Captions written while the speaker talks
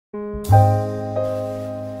Planning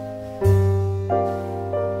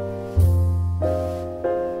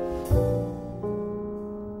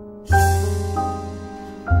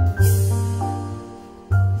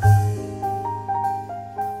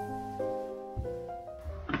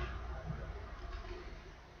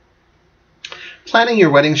your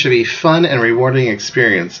wedding should be a fun and rewarding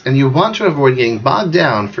experience, and you want to avoid getting bogged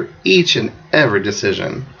down for each and every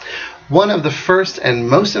decision. One of the first and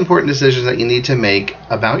most important decisions that you need to make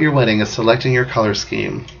about your wedding is selecting your color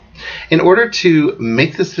scheme. In order to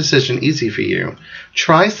make this decision easy for you,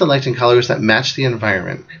 try selecting colors that match the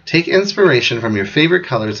environment. Take inspiration from your favorite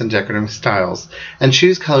colors and decorative styles, and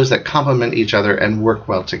choose colors that complement each other and work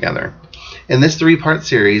well together. In this 3-part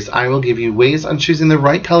series, I will give you ways on choosing the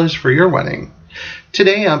right colors for your wedding.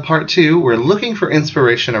 Today on part 2, we're looking for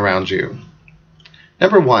inspiration around you.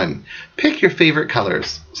 Number 1, pick your favorite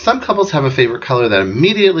colors. Some couples have a favorite color that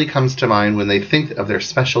immediately comes to mind when they think of their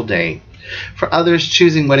special day. For others,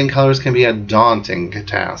 choosing wedding colors can be a daunting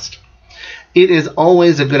task. It is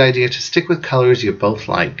always a good idea to stick with colors you both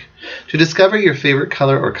like. To discover your favorite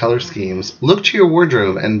color or color schemes, look to your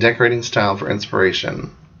wardrobe and decorating style for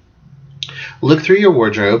inspiration. Look through your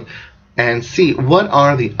wardrobe and see what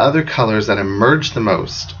are the other colors that emerge the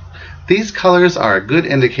most. These colors are a good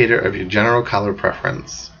indicator of your general color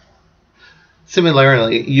preference.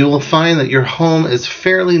 Similarly, you will find that your home is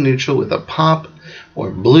fairly neutral with a pop or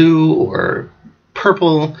blue or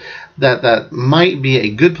purple that might be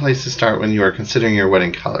a good place to start when you are considering your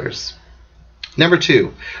wedding colors. Number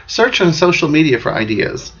 2, search on social media for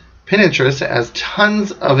ideas. Pinterest has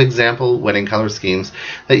tons of example wedding color schemes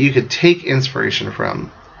that you could take inspiration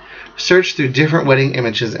from. Search through different wedding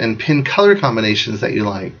images and pin color combinations that you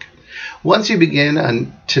like. Once you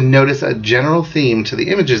begin to notice a general theme to the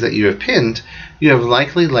images that you have pinned, you have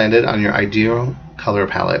likely landed on your ideal color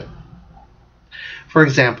palette. For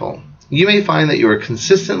example, you may find that you are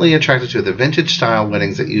consistently attracted to the vintage style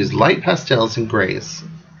weddings that use light pastels and grays.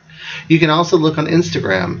 You can also look on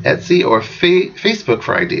Instagram, Etsy, or Facebook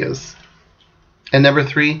for ideas. And number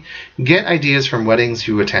 3, get ideas from weddings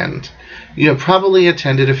you attend. You have probably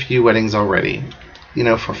attended a few weddings already,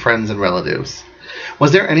 for friends and relatives.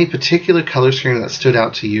 Was there any particular color scheme that stood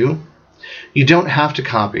out to you? You don't have to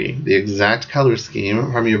copy the exact color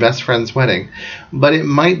scheme from your best friend's wedding, but it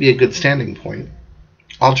might be a good standing point.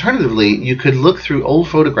 Alternatively, you could look through old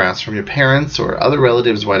photographs from your parents' or other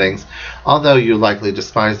relatives' weddings. Although you likely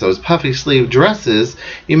despise those puffy sleeve dresses,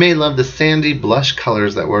 you may love the sandy blush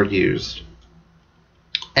colors that were used.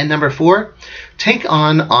 And number 4, take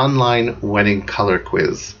on online wedding color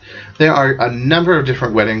quiz. There are a number of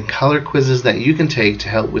different wedding color quizzes that you can take to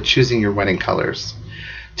help with choosing your wedding colors.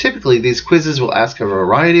 Typically, these quizzes will ask a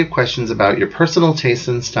variety of questions about your personal taste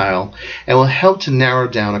and style and will help to narrow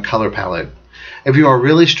down a color palette. If you are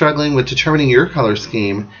really struggling with determining your color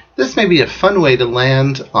scheme, this may be a fun way to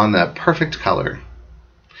land on that perfect color.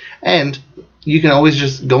 And you can always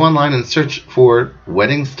just go online and search for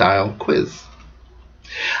wedding style quiz.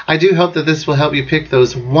 I do hope that this will help you pick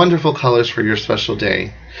those wonderful colors for your special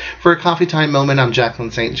day. For a coffee time moment, I'm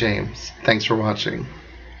Jaclyn St James. Thanks for watching.